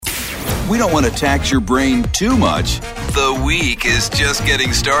we don't want to tax your brain too much. The week is just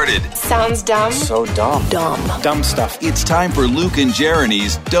getting started. Sounds dumb. So dumb. Dumb Stuff. It's time for Luke and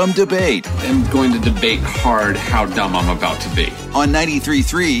Jeremy's Dumb Debate I'm going to debate hard how dumb I'm about to be. on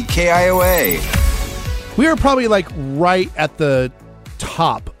 93.3 KIOA. We are probably like right at the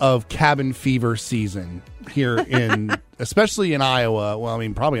top of cabin fever season here in, especially in Iowa. Well, I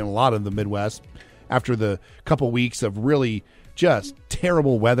mean, probably in a lot of the Midwest after the couple weeks of really just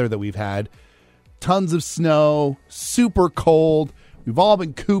terrible weather that we've had. Tons of snow, super cold. We've all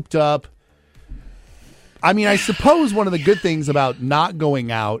been cooped up. I mean, I suppose one of the good things about not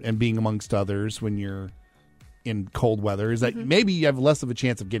going out and being amongst others when you're in cold weather is that maybe you have less of a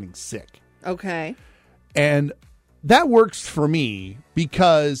chance of getting sick. Okay. And that works for me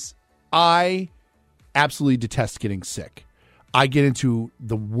because I absolutely detest getting sick. I get into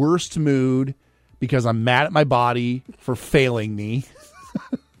the worst mood because I'm mad at my body for failing me.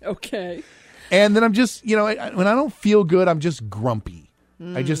 Okay. And then I'm just, when I don't feel good, I'm just grumpy.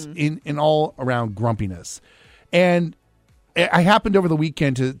 I just in all around grumpiness. And I happened over the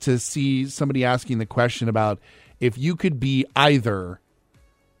weekend to see somebody asking the question about if you could be either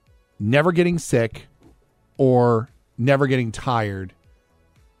never getting sick or never getting tired,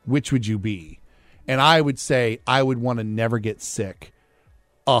 which would you be? And I would say I would want to never get sick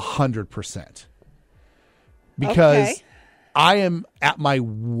 100%. Because Okay. I am at my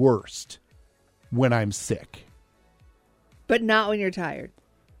worst when I'm sick. But not when you're tired.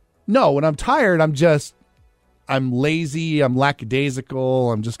 No, when I'm tired, I'm lazy, I'm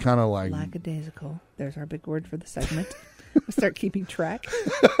lackadaisical, I'm just kind of like... Lackadaisical. There's our big word for the segment. We'll start keeping track.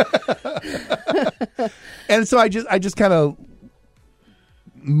 And so I just kind of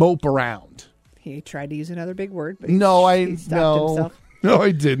mope around. He tried to use another big word, but No, he stopped himself. No,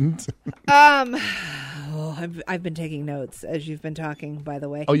 I didn't. I've been taking notes as you've been talking, by the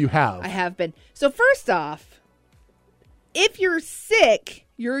way. Oh, you have? I have been. So first off, if you're sick,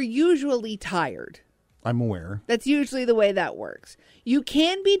 you're usually tired. I'm aware. That's usually the way that works. You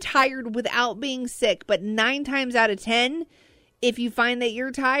can be tired without being sick, but 9 times out of 10, if you find that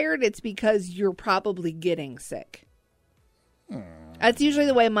you're tired, it's because you're probably getting sick. That's usually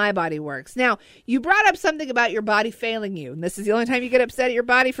the way my body works. Now, you brought up something about your body failing you, and this is the only time you get upset at your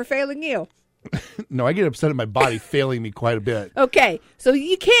body for failing you. No, I get upset at my body failing me quite a bit. Okay, so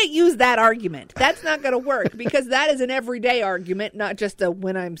you can't use that argument. That's not going to work because that is an everyday argument, not just a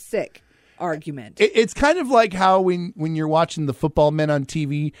when I'm sick argument. It's kind of like how when you're watching the football men on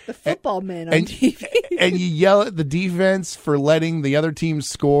TV. The football men on TV. And you yell at the defense for letting the other team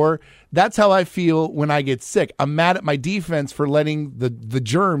score. That's how I feel when I get sick. I'm mad at my defense for letting the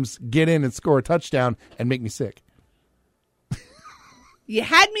germs get in and score a touchdown and make me sick. You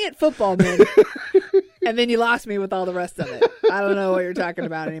had me at football men, and then you lost me with all the rest of it. I don't know what you're talking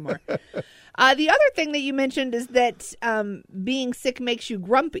about anymore. The other thing that you mentioned is that being sick makes you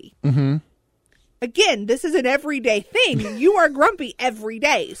grumpy. Mm-hmm. Again, this is an everyday thing. You are grumpy every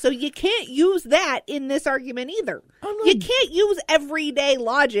day. So you can't use that in this argument either. You can't use everyday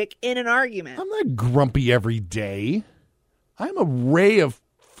logic in an argument. I'm not grumpy every day. I'm a ray of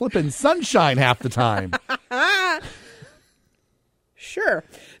flippin' sunshine half the time. Sure.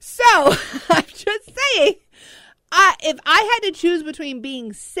 So, I'm just saying, if I had to choose between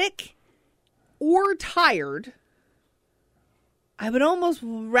being sick or tired, I would almost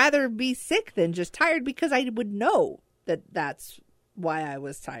rather be sick than just tired because I would know that that's why I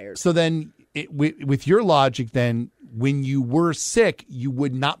was tired. So then, with your logic, then, when you were sick, you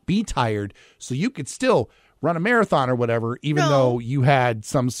would not be tired. So you could still run a marathon or whatever, even though you had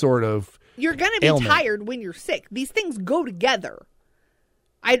some sort of You're going to be ailment. tired when you're sick. These things go together.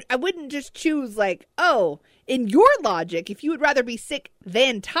 I wouldn't just choose like, oh, in your logic, if you would rather be sick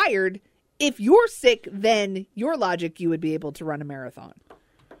than tired, if you're sick, then your logic, you would be able to run a marathon.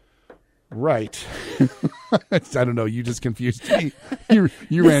 Right. I don't know. You just confused me. You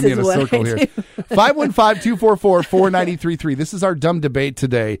ran me in a circle here. 515-244-4933. This is our dumb debate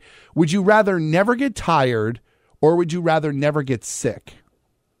today. Would you rather never get tired or would you rather never get sick?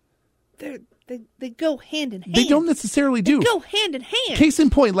 They go hand in hand. They don't necessarily do. They go hand in hand. Case in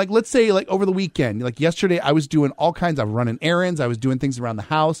point, like let's say like over the weekend, like yesterday I was doing all kinds of running errands. I was doing things around the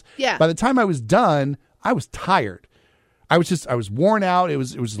house. Yeah. By the time I was done, I was tired. I was worn out. It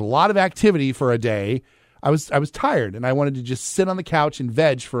was a lot of activity for a day. I was tired and I wanted to just sit on the couch and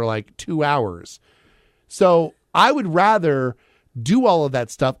veg for like 2 hours. So I would rather do all of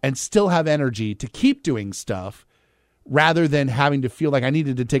that stuff and still have energy to keep doing stuff rather than having to feel like I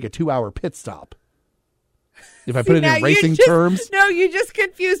needed to take a 2-hour pit stop. If I put it in racing terms. No, you just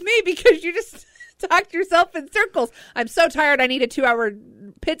confused me because you just Talk yourself in circles. I'm so tired. I need a 2-hour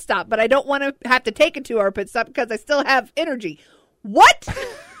pit stop, but I don't want to have to take a 2-hour pit stop because I still have energy. What?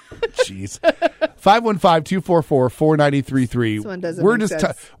 Jeez. 515-244-4933. This one doesn't we're make just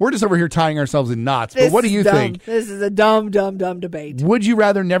sense. we're just over here tying ourselves in knots. This But what do is you dumb. think? This is a dumb debate. Would you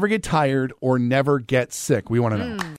rather never get tired or never get sick? We want to know.